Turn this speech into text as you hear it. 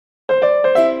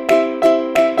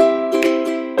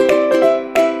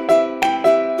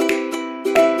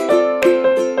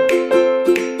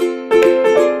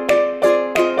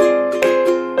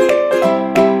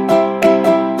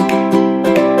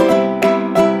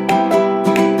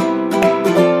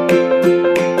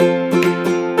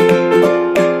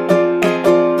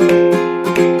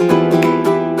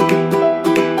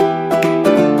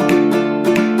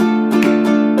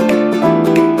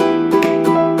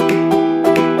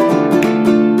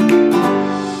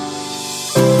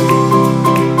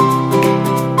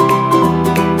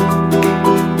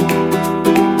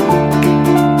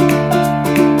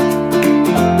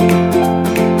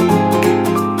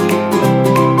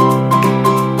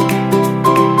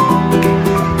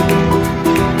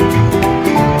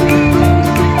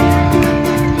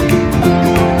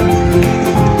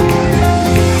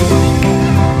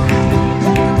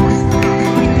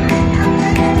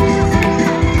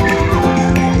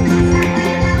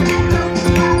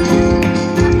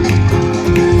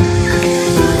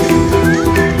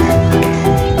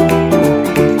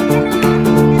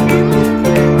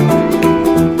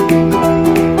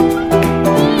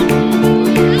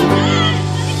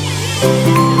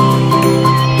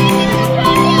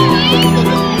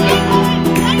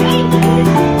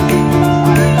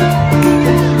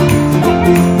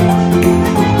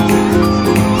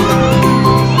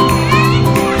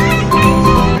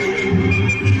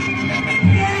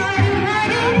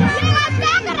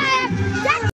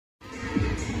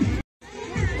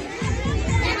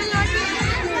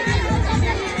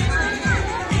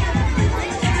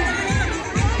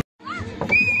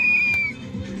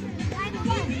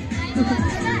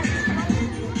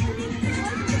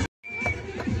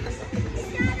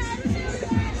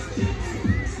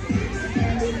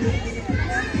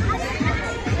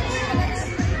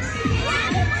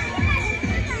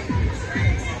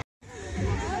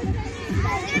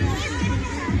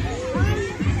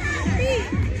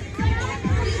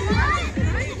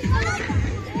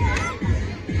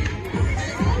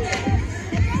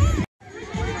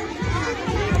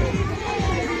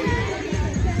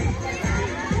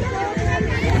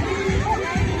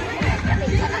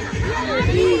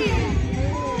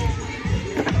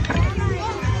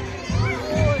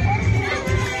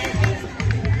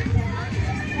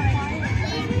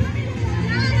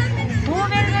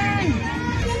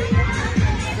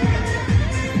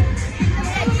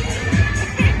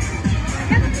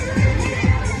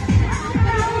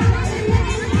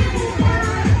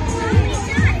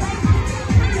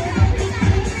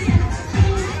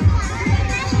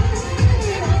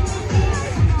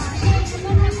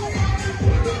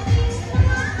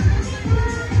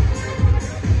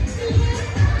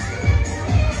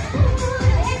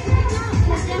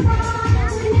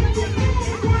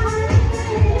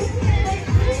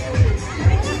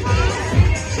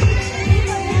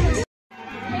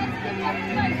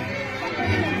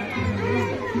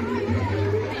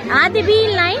आदि भी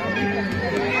line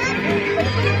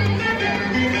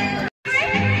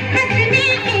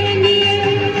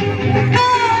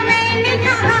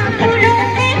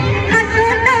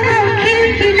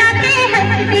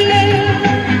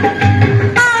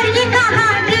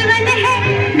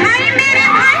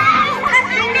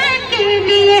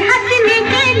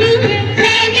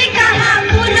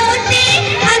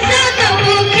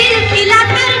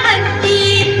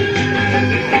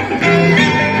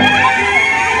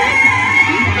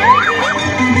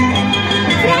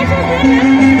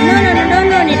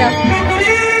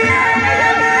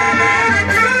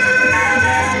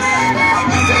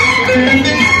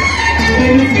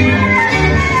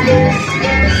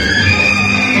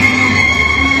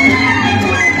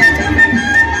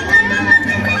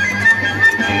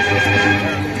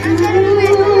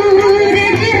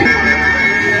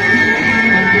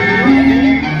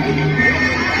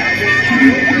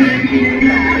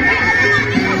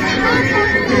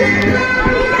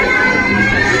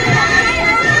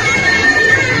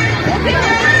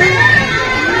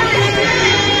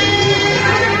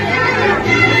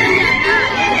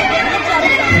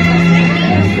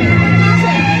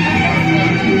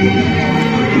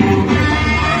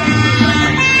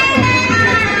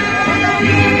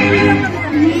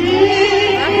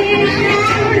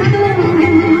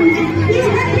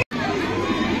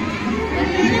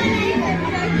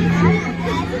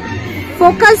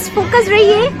focus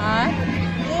रहिए।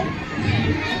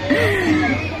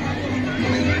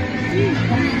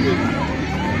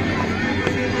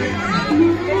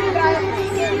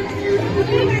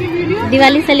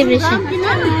 दिवाली सेलिब्रेशन।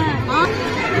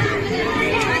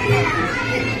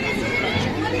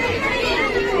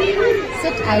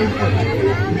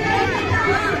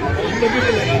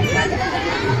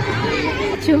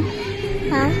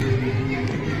 हाँ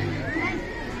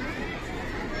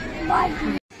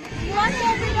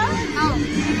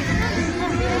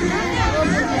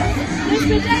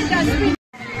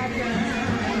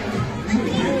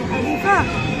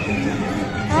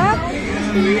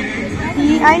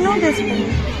I know this one.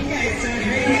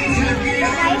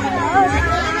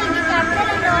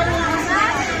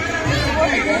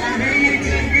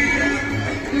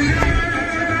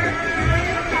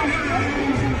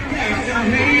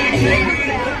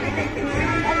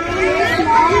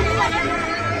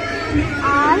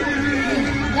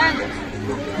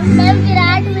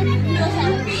 Virat में 07.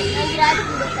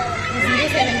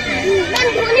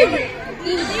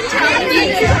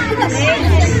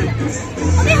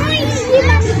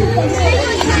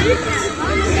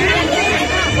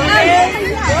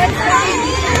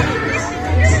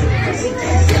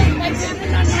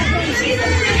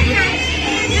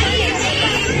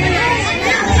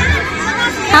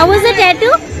 How was the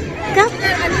tattoo? Come.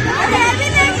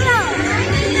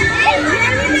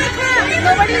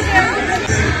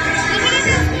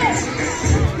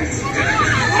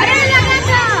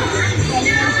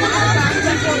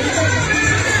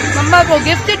 Mama, go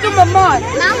gift it to Mama.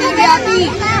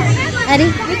 अरे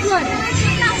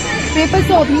Paper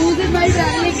soap, use it while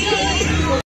traveling.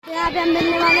 यहाँ पे हम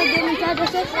मिलने वाले गेम इंचार्ज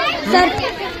से सर,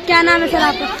 क्या नाम है सर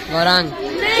आपका? गौरांग।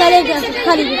 सर एक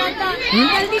खाली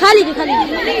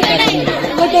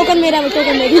वो टोकन मेरा, वो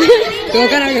टोकन मेरी।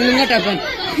 टोकन लूंगा टोकन।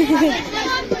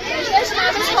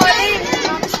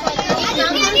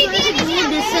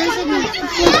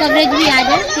 कवरेज भी आ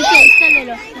जाए, ठीक है, इसका ले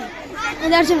लो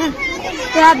इधर से।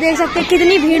 तो आप देख सकते हैं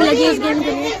कितनी भीड़ लगी इस गेम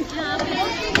के लिए।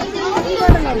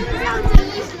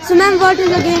 So ma'am, what is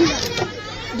the game?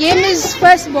 Game is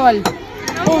first ball.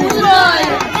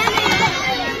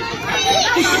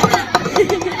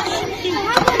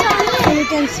 So you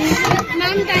can see.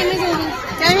 Ma'am, time is over.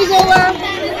 Time is over.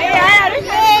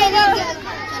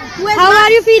 How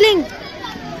are you feeling?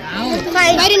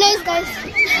 Fine. Very nice, guys.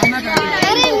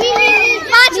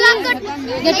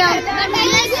 Get out.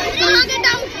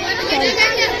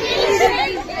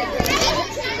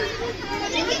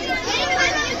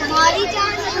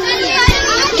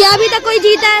 क्या अभी तक कोई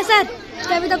जीता है sir?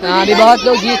 क्या अभी तक कोई अभी बहुत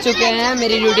लोग जीत चुके हैं।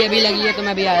 मेरी ड्यूटी अभी लगी है तो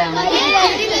मैं भी आया हूँ।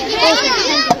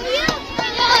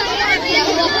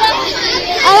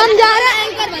 अब हम जा रहे हैं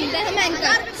एंकर बनते हैं, हम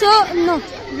एंकर। So no,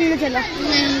 वीडियो चला।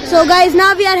 So guys,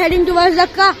 now we are heading towards the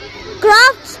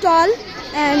craft stall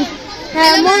and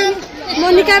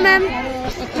Monica ma'am,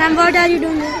 what are you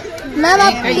doing? Ma'am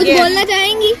आप कुछ बोलना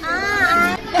चाहेंगी?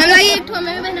 हमारा ये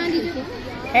हमें बना दीजिए।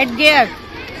 Head gear.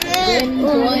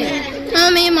 हाँ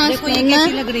मैं ये मास्क पहनना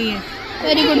लग रही है।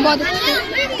 वेरी गुड, बहुत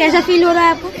अच्छा। कैसा फील हो रहा है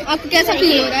आपको? आपको कैसा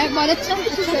फील हो रहा है? बहुत अच्छा।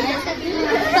 This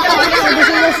is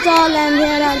the stall and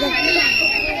here are the.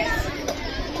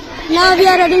 Now we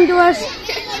are heading towards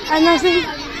Arnav Singh.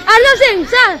 Arnav Singh,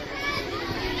 sir.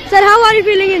 Sir, how are you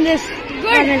feeling in this?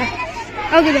 Good.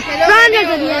 Okay, sir.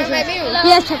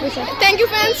 Yes, sir. Thank you,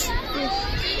 fans.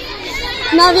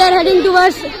 Now we are heading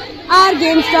towards our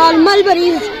game stall,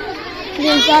 Mulberry's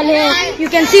game stall here. You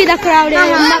can see the crowd here.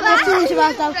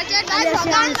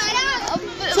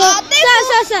 So,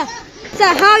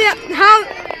 sir,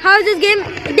 how is this game?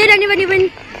 Did anybody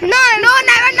win? No,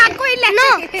 never, not quite. No,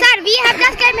 sir, we have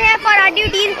just came here for our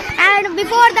duties, and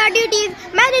before the duties,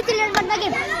 many children won the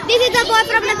game. This is the boy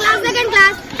from the class, second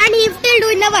class, and he is still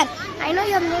doing the work. I know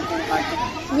you have not been.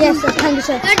 Yes, sir. Thank you,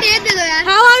 sir.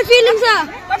 How are you feeling, sir?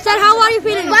 Sir, how are you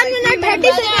feeling? 1 minute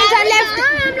 30 seconds are left.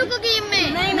 हम लोग को game में.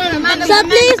 Sir,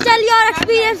 please tell your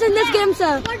experience in this game,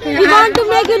 sir. We want to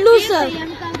make you lose, sir.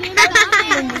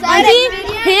 And see,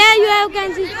 here you have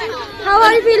can see. How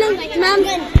are you feeling, ma'am?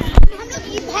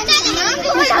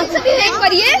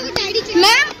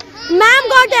 Ma'am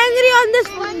got angry on this.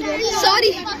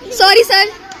 Sorry, sir.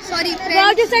 Sorry, friend.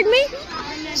 What you said me?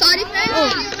 Sorry, friend.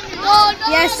 Oh.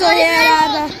 Yes, so here are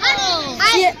the.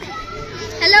 Hi.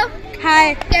 Hello. Hi.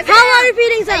 How are you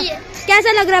feeling, sir?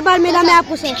 कैसा लग रहा है बाल मेला में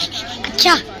आपको sir?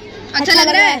 अच्छा लग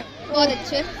रहा है? बहुत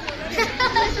अच्छे।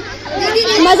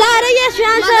 मजा आ रही है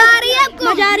श्याम सर? मजा आ रही है आपको?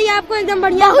 मजा आ रही है आपको एकदम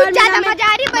बढ़िया? बहुत ज्यादा मजा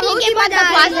आ रही है। बहुत ही मजा आ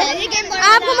रही है।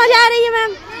 आपको मजा आ रही है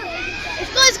मैम?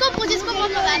 इसको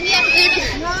बहुत मजा आ रही है।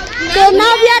 So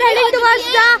now we are heading towards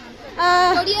the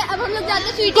अब हम लोग जाते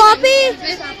हैं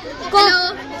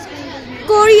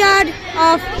courtyard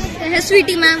of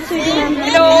Sweety ma'am.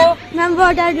 Hello. Ma'am,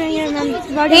 what are you doing here, ma'am?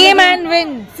 Aim and win.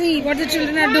 See what the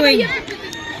children are doing.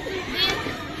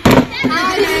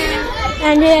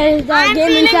 And here is the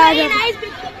game in charge of.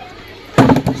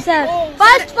 Sir,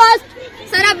 first.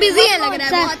 Sir आप busy है लग रहा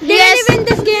है Sir, बहुत। did anyone win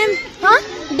this game? हाँ?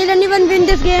 Did anyone win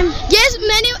this game? Yes,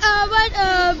 many but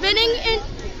winning in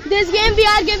this game we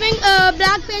are giving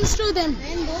black pens to them.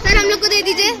 Sir हम लोग को दे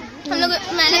दीजिए, हम लोग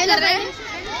मैनेज कर रहे हैं।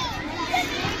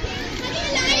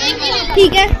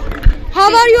 ठीक है। How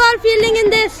are you all feeling in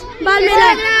this Bal Mela?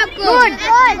 Good.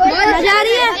 मजा आ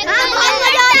रही है? बहुत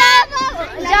मजा आ रहा है।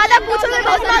 ज्यादा पूछो मेरे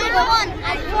को।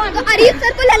 तो अरीफ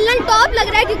सर को लल्लन टॉप लग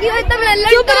रहा है क्योंकि वो एकदम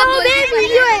लल्लन टॉप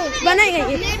वीडियो है बनाएगा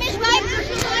ये।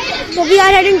 So we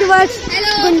are heading towards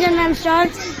Gunjan ma'am stall.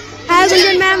 Hi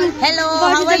Gunjan ma'am. Hello.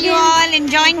 What How is the are you game? all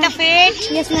enjoying the fete?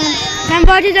 Yes ma'am. Ma'am,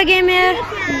 what is the game here?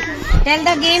 Tell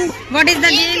the game. What is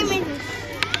the game?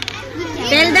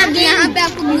 Tell the game. यहाँ पे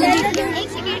आपको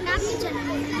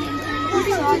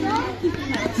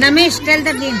Namish, tell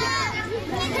the game.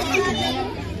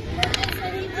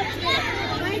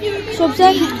 Shubh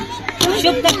sir.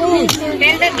 Shubh Kapoor,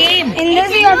 tell the game. In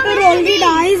this you have to roll the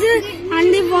dice and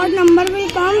the what number will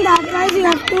come, that wise you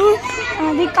have to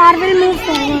the car will move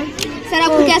forward. Sir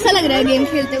आपको कैसा लग रहा है game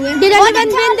खेलते हुए? Did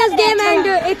anyone win this game and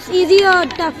it's easy or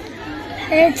tough?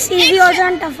 It's easy also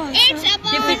and tough also.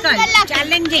 Difficult,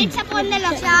 challenging. It's upon the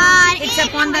luck. It's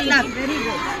upon the luck. Very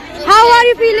good. How are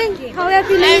you feeling? How are you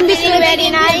feeling in this game? Very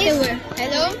nice.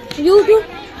 Hello. You too?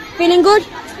 Feeling good?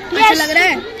 अच्छा लग रहा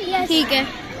है? ठीक है।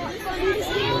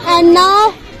 And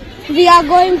now we are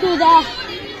going to the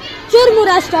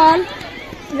Churmura stall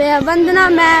where Vandana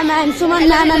ma'am and Suman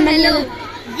ma'am and many other.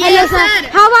 Hello sir.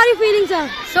 How are you feeling sir?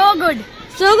 So good.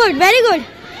 So good. Very good.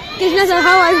 Krishna sir,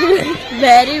 how are you feeling?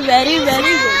 Very, very,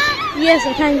 very good. Yes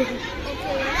sir, thank you.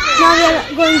 Now we are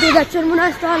going to the Churmura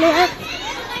stall here.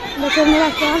 The Churmura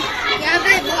stall. यहाँ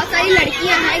पे बहुत सारी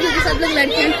लड़कियाँ हैं क्योंकि सब लोग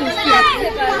लड़कियाँ पूछती आती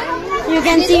हैं। You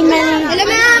can see many. Hello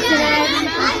ma'am.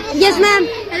 Yes ma'am.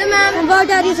 Hello ma'am.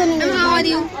 What are you saying? How are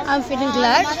you? I'm feeling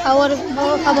glad. How about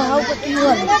you?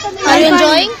 Are you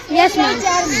enjoying? Yes ma'am.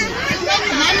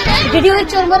 Did you eat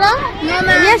chormara? No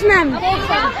ma'am. Yes ma'am.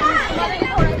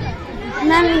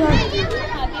 Ma'am.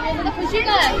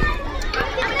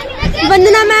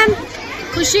 Vandana ma'am,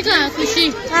 खुशी कहाँ? खुशी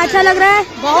अच्छा लग रहा है?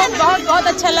 बहुत बहुत बहुत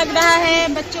अच्छा लग रहा है।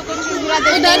 बच्चों को चुरा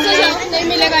इधर से नहीं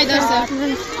मिलेगा, इधर से।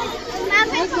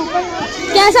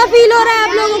 कैसा फील हो रहा है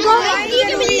आप लोगों को?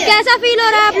 कैसा फील हो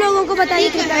रहा है आप लोगों को बताइए।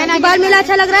 बाल मेला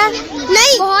अच्छा लग रहा है?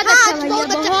 नहीं, बहुत अच्छा भैया,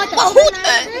 बहुत।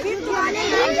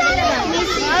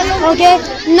 Okay,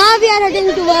 now we are heading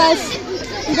towards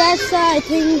that's I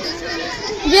think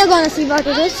we are gonna see what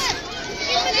it is.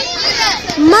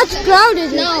 Much crowd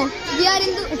is it? No, we are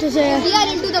into It is the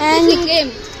and fishing game.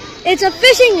 it's a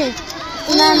fishing game.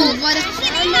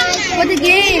 What a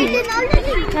game!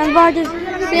 And what is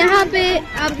यहाँ पे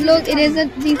आप लोग eraser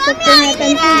जीत सकते हैं,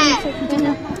 pencil जीत सकते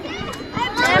हैं।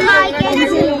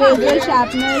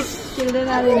 sharpness. Children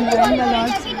are enjoying a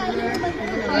lot.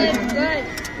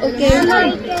 Okay.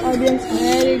 Audience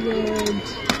very good.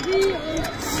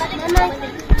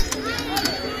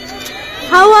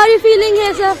 how are you feeling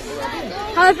here, sir?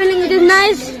 How are you feeling? It is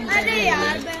nice.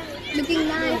 Looking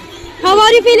nice. How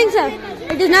are you feeling, sir?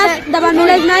 It is nice. The Bal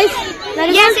Mela is nice.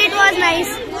 Very Yes, good. it was nice.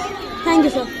 Thank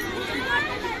you, sir.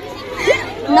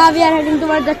 Now we are heading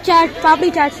towards the papdi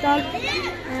chaat stall,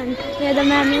 and here the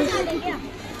ma'am is.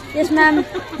 Yes, ma'am.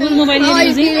 Good mobile How are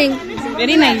you feeling?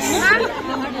 Very nice.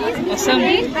 Awesome.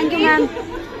 Thank you, ma'am.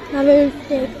 Now we will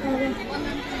take.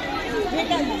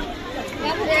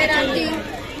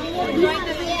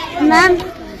 Ma'am.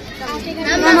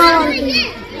 Ma'am, how are you feeling?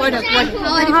 What?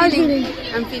 How are you feeling?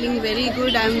 I'm feeling very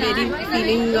good. I'm very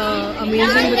feeling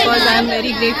amazing because I'm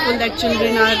very grateful that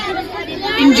children are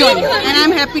enjoying and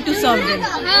I'm happy to serve them.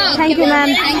 Thank you, ma'am.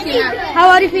 Thank you. How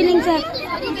are you feeling, sir?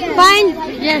 Fine.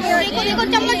 Yes.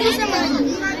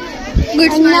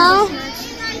 Good. And now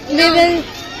we will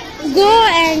go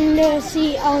and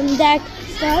see on that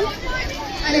stall.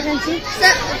 You can see.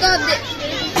 Sir,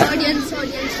 audience.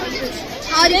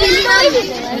 How are you feeling, ma'am?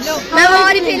 Ma'am, how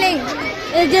are you feeling?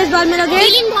 Is this Bal Mela great?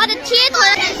 Feeling बहुत अच्छी है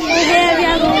थोड़ा। Here we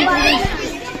are going.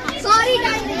 Sorry,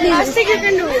 Please. you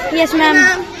can do it. Yes, ma'am.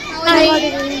 How are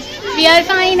you? We are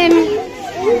fine and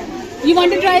you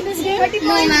want to try this game?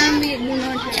 No, ma'am, we do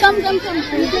not. Come.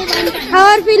 How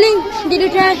are you feeling? Did you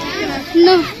try?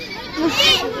 No.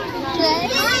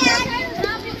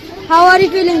 How are you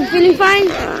feeling? Feeling fine?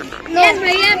 Yes,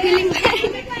 भैया, feeling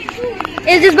fine.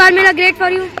 Is this Bal Mela great for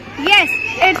you? Yes,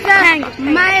 it's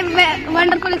my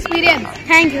wonderful experience.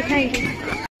 Thank you.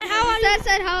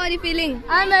 Sir, how are you feeling?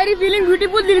 I'm very feeling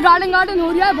beautiful. दिल garden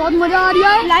हो रहा है, बहुत मजा आ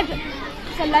रहा है.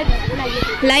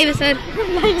 Live है सर।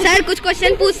 सर कुछ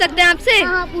क्वेश्चन पूछ सकते हैं आपसे?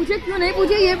 हाँ, पूछे, क्यों नहीं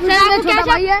पूछे? ये छोटा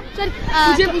भाई है. सर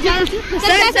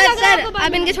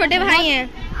आप इनके छोटे भाई हैं।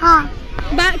 हाँ.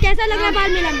 कैसा लग रहा है बाल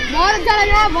मेला में? बहुत अच्छा लग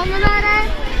रहा है, बहुत मजा आ रहा है.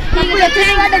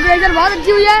 डेकोरेशन बहुत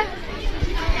अच्छी हुई है.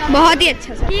 बहुत ही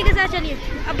अच्छा सर। ठीक है सर, चलिए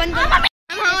अब बंद करो.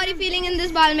 How are you feeling in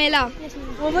this Bal Mela?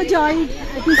 Overjoyed.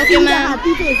 Okay, ma'am.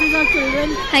 Happy faces of children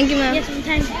Thank you, ma'am. Yes,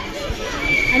 thank you.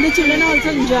 and the children are also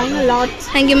enjoying a lot.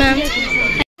 Thank you, ma'am.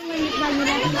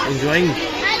 Enjoying,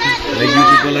 like you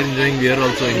people are enjoying, we are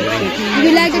also enjoying. Do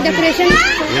you like the decoration?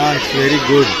 Yeah, it's very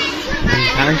good. And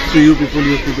thanks to you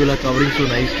people are covering so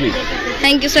nicely.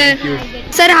 Thank you, sir.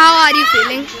 Sir, how are you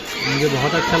feeling? मुझे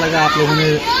बहुत अच्छा लगा आप लोगों ने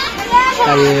ये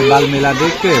बाल मेला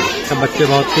देख के. सब बच्चे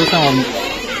बहुत खुश हैं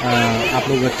और आप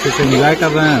लोग अच्छे से एंजॉय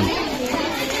कर रहे हैं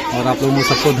और आप लोगों को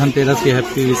सबको धनतेरस की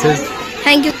happy wishes.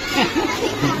 Thank you.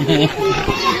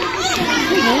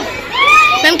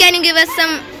 Ma'am, can you give us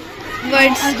some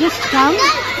words? I just come.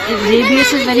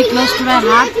 JBS is very close to my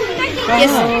heart.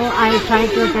 Yes. So I try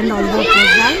to attend all the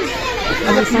programs.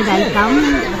 As I said, I'll come.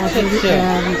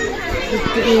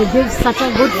 It gives such a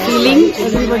good feeling.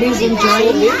 Everybody is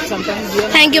enjoying it.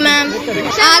 Thank you, ma'am.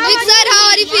 Advik sir, how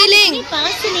are you feeling?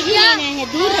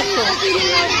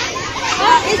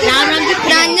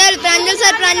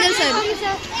 Pranjal sir.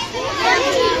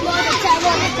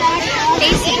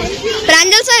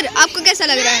 Pranjal sir, आपको कैसा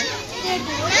लग रहा है?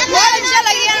 बहुत अच्छा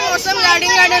लग रहा है. मौसम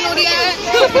गार्डन हो रही है.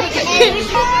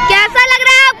 कैसा लग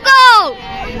रहा है आपको?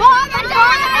 बहुत अच्छा.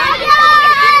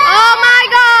 Oh my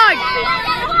God!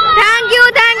 Thank you.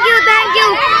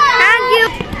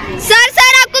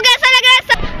 Sir आपको कैसा लग रहा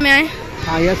है?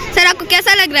 हाँ यस. सर आपको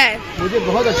कैसा लग रहा है? मुझे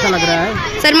बहुत अच्छा लग रहा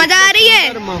है. सर मजा आ रही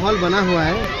है? माहौल बना हुआ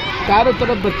है, चारों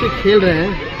तरफ बच्चे खेल रहे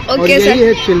हैं. और Okay, यही sir.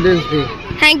 है children's day.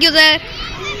 Thank you sir.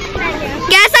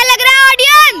 कैसा लग रहा है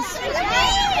ऑडियंस?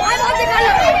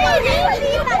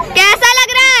 कैसा लग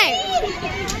रहा है?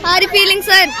 How are you feeling,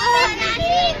 sir?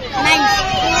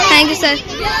 Thank you, sir.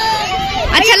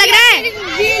 अच्छा लग रहा है?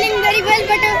 Feeling very well,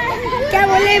 but क्या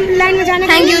बोले लाइन में जाने?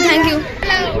 Thank you.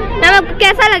 मैम आपको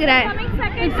कैसा लग रहा है?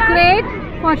 It's great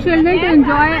for children to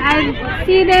enjoy. I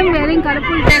see them wearing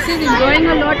colorful dresses, enjoying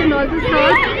a lot in all the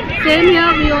stores. Same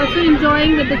here, we also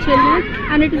enjoying with the children,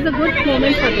 and it is a good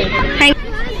moment for them. Thank you.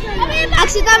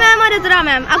 Akshita ma'am और इतरा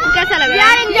ma'am आपको कैसा लग रहा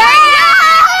है?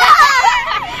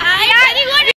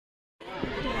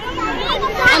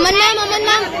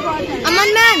 अमन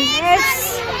ma'am Yes.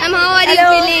 Ma'am, how are you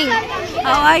feeling?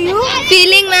 How are you?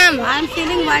 Feeling, ma'am. I'm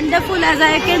feeling wonderful as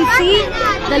I can see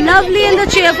the lovely and the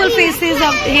cheerful faces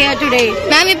of here today.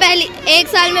 Ma'am ये पहली एक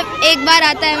साल में एक बार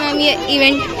आता है मैम ये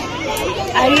event.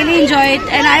 I really enjoy it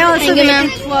and I also Thank you, wait ma'am.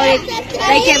 for it.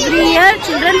 Like every year,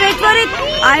 children wait for it.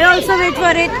 I also wait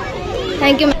for it.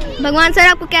 Thank you. भगवान सर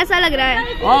आपको कैसा लग रहा है?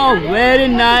 Oh, very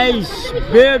nice,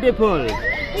 beautiful.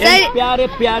 Sir, प्यारे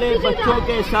प्यारे बच्चों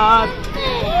के साथ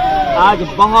आज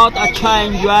बहुत अच्छा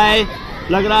एंजॉय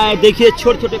लग रहा है. देखिए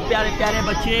छोटे छोटे प्यारे प्यारे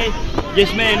बच्चे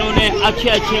जिसमें इन्होंने अच्छे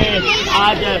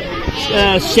आज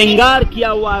श्रृंगार किया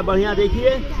हुआ है. बढ़िया देखिए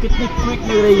कितनी क्विक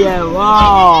लग रही है.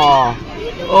 वाह,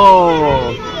 ओह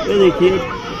ये देखिए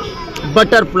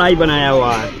बटरफ्लाई बनाया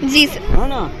हुआ है. जी सर. है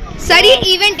ना सर ये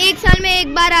इवेंट एक साल में एक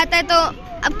बार आता है तो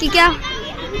अब की क्या?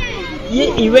 ये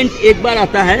इवेंट एक बार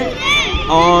आता है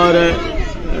और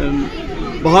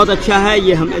बहुत अच्छा है.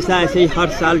 ये हमेशा ऐसे ही हर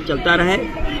साल चलता रहे.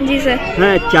 जी सर.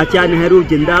 हैं चाचा नेहरू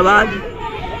जिंदाबाद.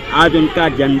 आज उनका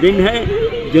जन्मदिन है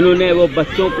जिन्होंने वो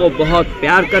बच्चों को बहुत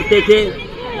प्यार करते थे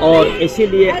और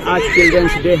इसीलिए आज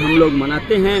चिल्ड्रंस डे हम लोग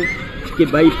मनाते हैं कि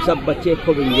भाई सब बच्चे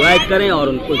खूब एंजॉय करें और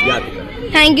उनको याद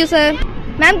करें. Thank you sir.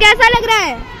 मैम कैसा लग रहा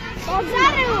है?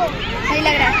 सही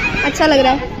लग रहा है. अच्छा लग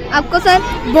रहा है आपको सर?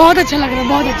 बहुत अच्छा लग रहा है,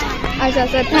 बहुत अच्छा. अच्छा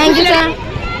sir. Thank you sir.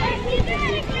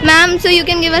 Ma'am so you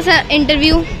can give us a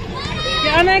interview.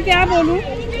 मैं क्या बोलूं?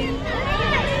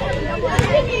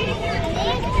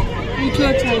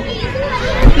 अच्छा.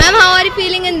 Ma'am how are you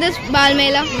feeling in this बाल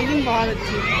मेला? बहुत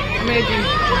अच्छी, अमेजिंग.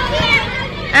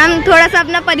 मैम थोड़ा सा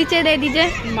अपना परिचय दे दीजिए.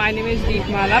 माय नेम इज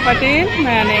माला पटेल.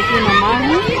 मैं अनेक की मम्मा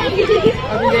हूँ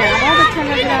और मुझे बहुत अच्छा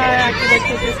लग रहा है आपके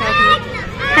बच्चों के साथ में.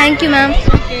 Thank you ma'am.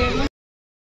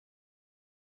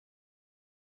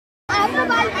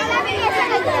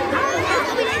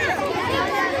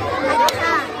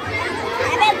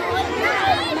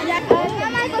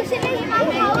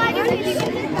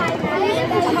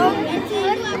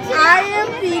 I am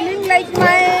feeling like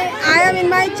I am in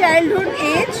my childhood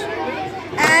age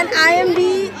and I am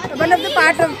one of the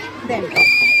part of them.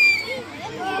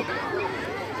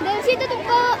 Delshi, तो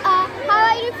तुमको how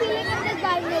are you feeling in this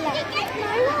Bal Mela?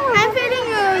 I'm feeling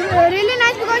really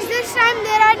nice because this time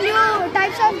there are new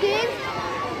types of games,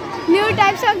 new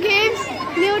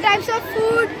types of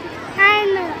food, and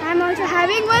I'm also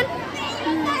having one.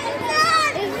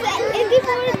 Is the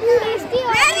food tasty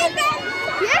or?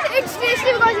 Yes, it's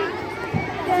tasty because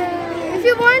if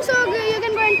you want, so you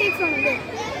can go and take from there.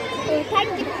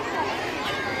 Thank you.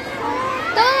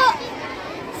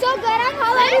 So Garam,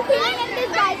 how are you feeling in this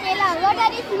Bal Mela? What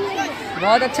are you feeling?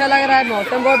 बहुत अच्छा लग रहा है.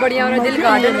 मौसम बहुत बढ़िया हो रहा है. दिल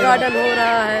गार्डन हो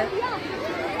रहा है.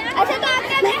 अच्छा तो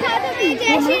आपने अपने हाथों में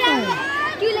जय श्री राम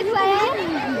क्यों लिखवाया है?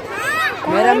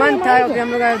 मेरा मन था क्योंकि हम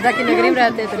लोग अयोध्या की नगरी में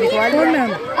रहते हैं तो लिखवा लिया.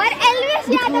 और एलवीएस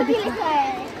यादव भी लिखवाया है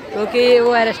क्योंकि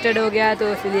वो अरेस्टेड हो गया तो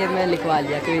इसलिए मैं लिखवा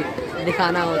लिया कि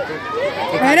दिखाना हो तो.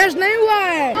 अरेस्ट नहीं हुआ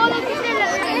है.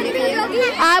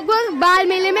 आपको बाल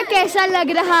मेले में कैसा लग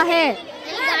रहा है?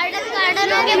 गार्डन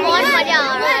हो गया. बहुत मजा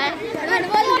आ रहा है.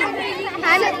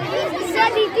 So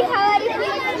Diti, how are you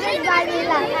feeling in this Bal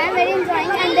Mela? I am very enjoying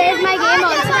and there is my game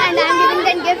also and I am giving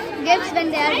them gifts when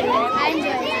they are here. I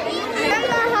enjoy it.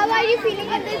 How are you feeling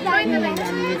in this Bal Mela?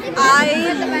 I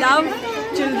love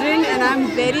children and I'm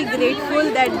very grateful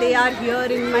that they are here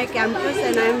in my campus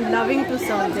and I'm loving to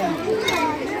serve them.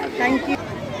 Thank you.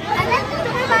 अगर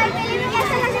तुम्हें बाल मेले में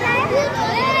कैसा लग रहा है?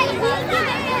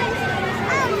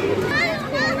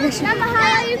 Ma'am, how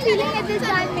are you feeling at this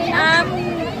Bal Mela?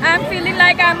 I'm feeling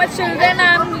like I'm a children.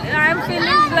 I'm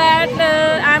feeling glad.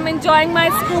 I'm enjoying my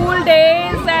school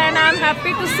days and I'm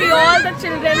happy to see all the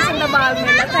children in the Bal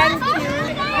Mela. Thank you.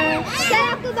 Sir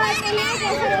आपको बाल मेले में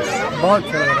कैसा लग रहा है? बहुत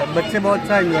अच्छा लग रहा है. बच्चे बहुत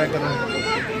अच्छा एंजॉय कर रहे हैं.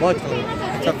 बहुत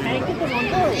अच्छा.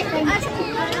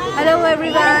 Hello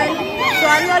everyone. So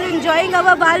are you all enjoying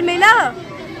our Bal Mela?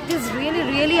 It is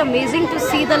really amazing to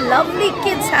see the lovely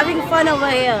kids having fun over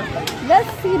here.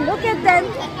 Let's see, look at them.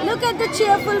 Look at the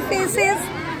cheerful faces.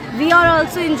 We are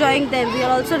also enjoying them. We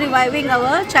are also reviving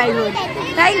our childhood.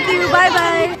 Thank you. Bye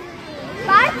bye.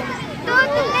 तो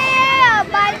तुमने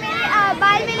बाल मेले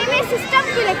बाल मेले में system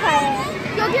भी लिखा है,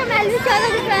 क्योंकि हम एल्विस यादव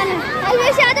के फैन हैं।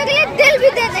 एल्विस यादव के लिए दिल भी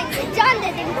दे देंगे, जान दे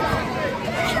देंगे।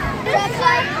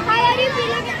 How are you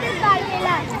feeling in this बाल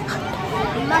मेला?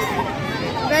 मस्त,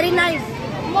 वेरी नाइस।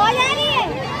 मजा आ रही है।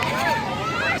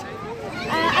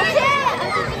 अच्छा,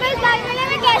 इस बाल मेले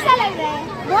में कैसा लग रहा है?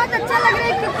 बहुत अच्छा लग रहा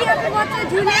है, क्योंकि यहाँ पे बहुत सारे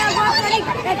झूले हैं, बहुत सारी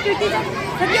एक्टिविटीज है,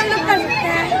 सभी हम लोग कर सकते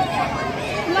हैं।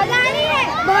 मजा आ रही है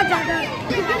बहुत ज्यादा।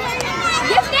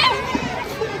 गिफ्ट है।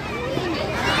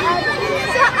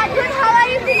 So Arjun, how are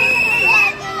you feeling in this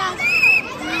बाल मेला?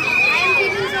 I am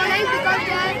feeling so nice because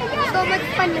there are so much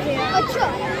fun here. अच्छा।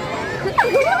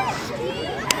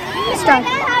 Start.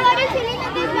 How are you feeling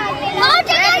in this बाल मेला?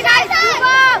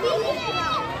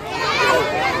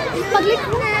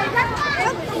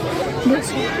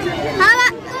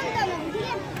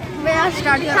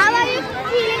 Start. How are you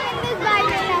feeling in this बाल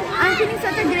मेला? I'm feeling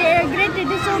such a great. It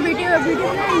is so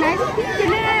beautiful and nice.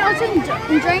 Children are also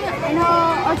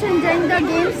enjoying the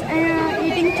games and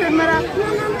eating churmara.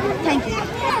 Thank you.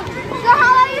 So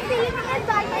how are you feeling in this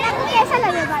बाल मेला? आपको कैसा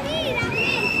लगा?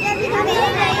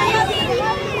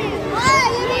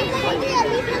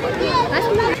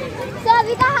 So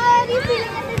Avika, how are you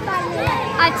feeling in this बाल मेला?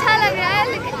 अच्छा लग रहा है,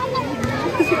 लेकिन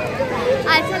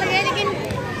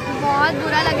बहुत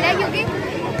बुरा लग रहा है, क्योंकि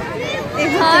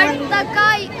थर्ड तक का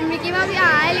मिकी माउस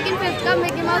यहाँ है, लेकिन फिफ्थ का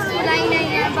मिकी माउस खुला ही नहीं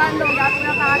है, बंद होगा,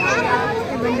 पूरा पार्ट होगा।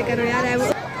 बंद करो यार है वो।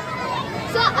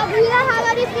 So Avika, how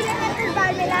are you feeling in this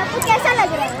बाल मेला? आपको कैसा लग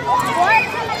रहा है? बहुत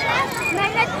अच्छा लग रहा है।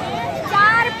 मैंने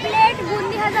 4 प्लेट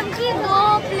बूंदी हजम की, 2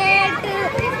 प्लेट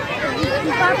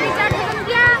पापड़ी चाट हजम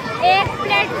किया, 1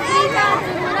 प्लेट फ्री का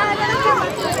चूड़ा हजम किया,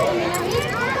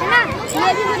 है ना? ये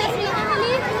भी मुझे फ्री में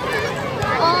मिली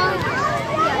और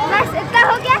बस इतना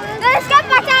हो गया। तो इसका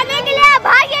पचाने के लिए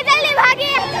भागिए, जल्दी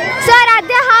भागिए। So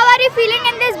Aradhya, how are you feeling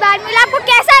in this बाल मेला? आपको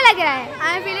कैसा लग रहा है? I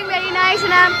am feeling very nice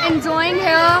and I am enjoying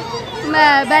here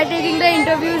by taking the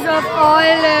interviews of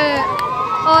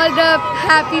all the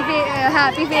happy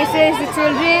faces, the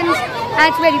children.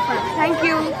 That's very fun. Thank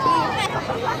you.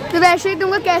 तो वैसे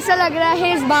तुमको कैसा लग रहा है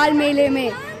इस बाल मेले में?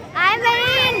 I am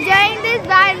very enjoying this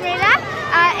बाल मेला.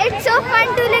 It's so fun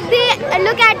to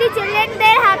look at the children,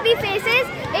 their happy faces.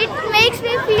 It makes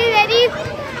me feel very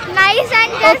nice and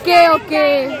just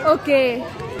Okay.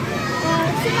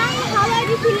 So ma'am, how are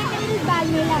you feeling in this Bal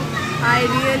Mela? I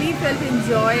really felt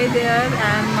enjoy there,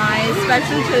 and my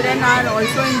special children are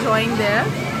also enjoying there.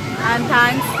 And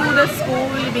thanks to the school,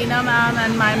 Veena ma'am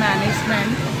and my management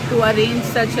to arrange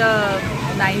such a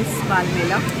nice Bal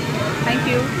Mela. Thank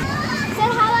you. Sir,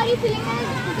 how are you feeling in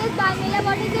this Bal Mela?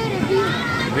 What is your review?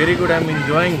 Very good. I'm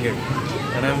enjoying it,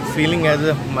 and I'm feeling as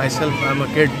if myself I'm a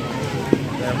kid.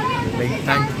 I'm like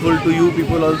thankful to you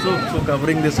people also for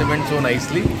covering this event so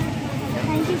nicely.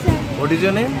 Thank you, sir. What is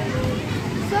your name?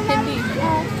 So ma'am,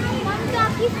 तो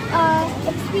आपकी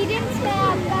experience है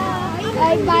आपका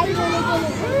बाल मेले के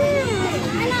लिए?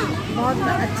 बहुत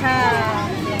अच्छा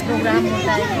प्रोग्राम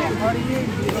होता है और ये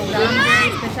प्रोग्राम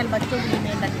स्पेशल बच्चों के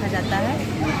लिए रखा जाता है।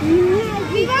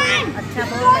 अच्छा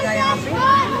बहुत लगा यहाँ पे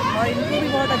और इनको भी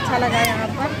बहुत अच्छा लगा यहाँ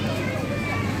पर।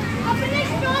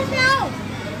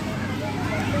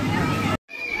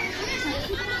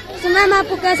 तो मैम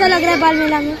आपको कैसा लग रहा है बाल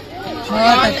मेला में?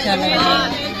 बहुत अच्छा लग रहा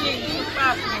है।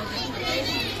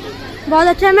 बहुत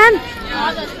अच्छा ma'am,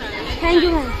 thank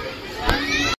you ma'am.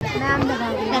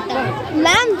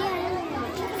 Ma'am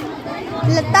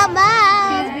Lata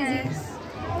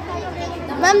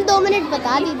ma'am 2 minute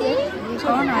बता दीजिए।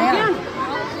 कौन आया?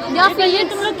 या फिर ये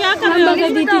तुम लोग क्या कर रहे हो?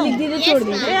 दीदी लिख दीजिए, छोड़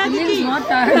दीजिए। बहुत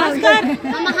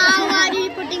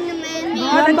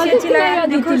अच्छी लगा।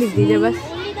 दीदी लिख दीजिए बस।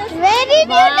 Very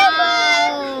beautiful.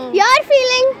 Your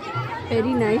feeling?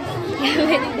 Very nice.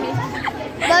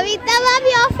 Bhavita ma'am,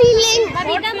 your feeling?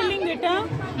 बेटा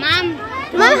Ma'am,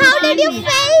 how did you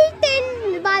felt in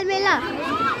Bal Mela?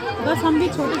 बस हम भी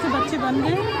छोटे से बच्चे बन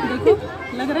गए। देखो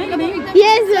लग रहा है कि नहीं?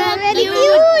 Yes, very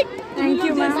cute. Thank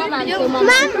you ma'am.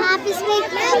 Ma'am आप इसमें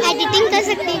एडिटिंग कर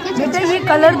सकते हैं कुछ? बेटा ये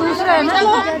कलर दूसरा है ना।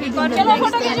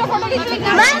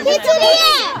 मैम खींच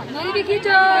लिए। मेरी भी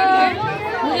खींचो।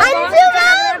 Anju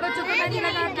ma'am,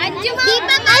 Anju ma'am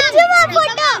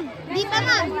photo. Deepa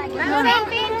ma'am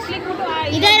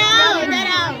इधर आओ, इधर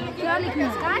आओ। क्या लिखना है?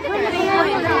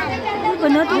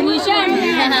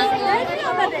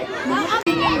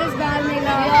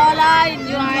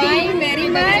 Enjoying very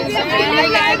much.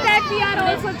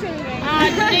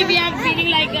 Today we are feeling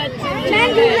like a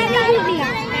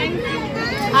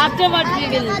afterwards we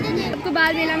will. आपको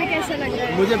बाल मेला में कैसा लग रहा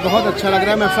है? मुझे बहुत अच्छा लग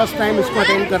रहा है। मैं फर्स्ट टाइम इसको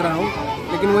अटेंड कर रहा हूँ,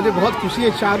 लेकिन मुझे बहुत खुशी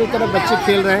है। चारों तरफ बच्चे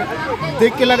खेल रहे हैं,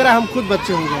 देख के लग रहा है हम खुद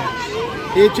बच्चे हो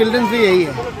गए। ये चिल्ड्रंस भी यही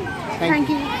है। Thank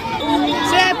you.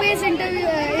 So आप इस इंटरव्यू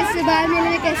बाल मेले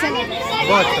में कैसा लगा?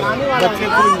 बहुत अच्छा, बच्चे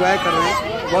खूब एंजॉय कर रहे हैं,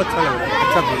 बहुत अच्छा लग रहा है,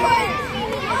 अच्छा feel.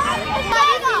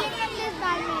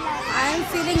 I am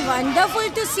feeling wonderful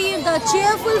to see the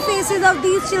cheerful faces of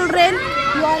these children.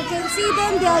 You all can see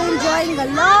them, they are enjoying a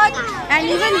lot, and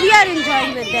even we are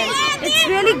enjoying with them. It's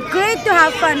really great to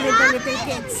have fun with the little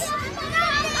kids.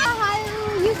 How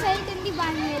you felt in the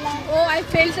Bal Mela? Oh, I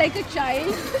felt like a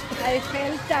child. I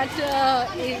felt that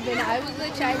when I was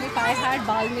a child, if I had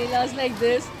Bal Melas like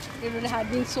this, it would have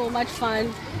been so much fun.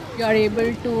 You are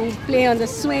able to play on the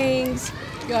swings,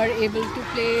 you are able to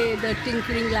play the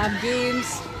tinkering lab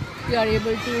games, you are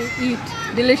able to eat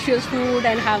delicious food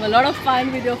and have a lot of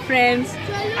fun with your friends,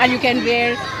 and you can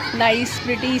wear nice,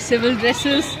 pretty civil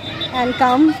dresses and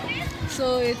come.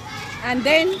 And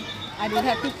then I don't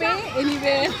have to pay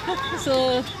anywhere,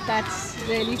 so that's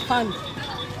really fun.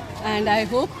 And I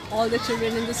hope all the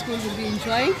children in the school will be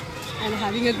enjoying and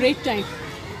having a great time.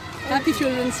 Happy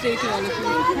Children's Day to all of you.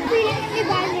 I'm feeling in the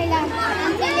Bal Mela.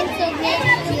 I'm feeling so great.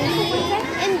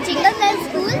 In Jingle Bell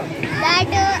School,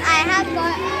 that I am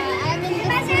in the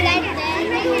school and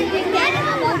they care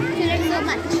about children so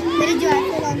much. Very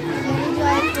joyful and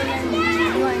enjoying.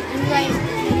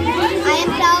 I am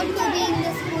proud to be in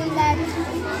the school that.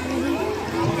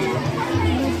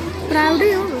 Proud of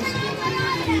you.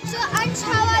 So, Ansh,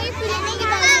 how are you feeling in the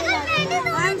Bal Mela?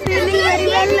 I'm feeling very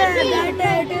well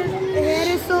that here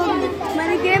is so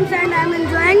many games and I'm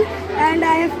enjoying, and I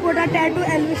have put a tattoo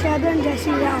Elvis Yadav and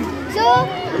Jesse Ram. So,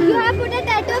 you have put a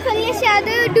tattoo of Elvis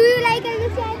Yadav. Do you like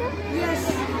Elvis Yadav? Yes.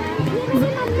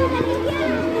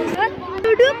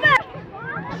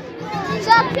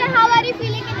 So, Akshay, how are you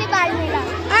feeling in the Bal Mela?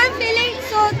 I'm feeling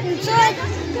so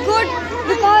good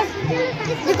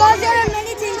because there are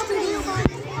many things to do.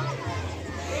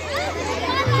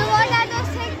 So, what are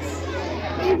those things?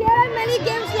 There are many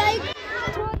games like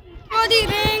throw the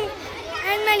ring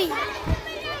and many.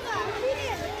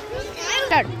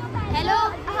 Hello,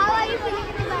 how are you feeling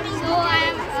in the Bal Mela? So I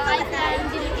am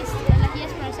the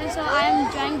luckiest person. So I am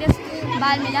enjoying this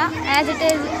Bal Mela as it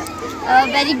is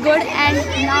very good, and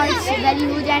now it's very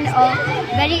huge, and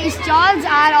very stalls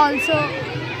are also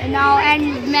now, and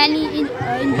many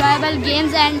enjoyable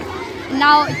games, and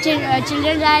now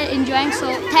children are enjoying. So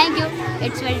thank you.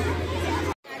 It's very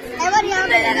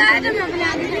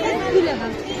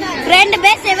Friend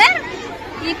best ever?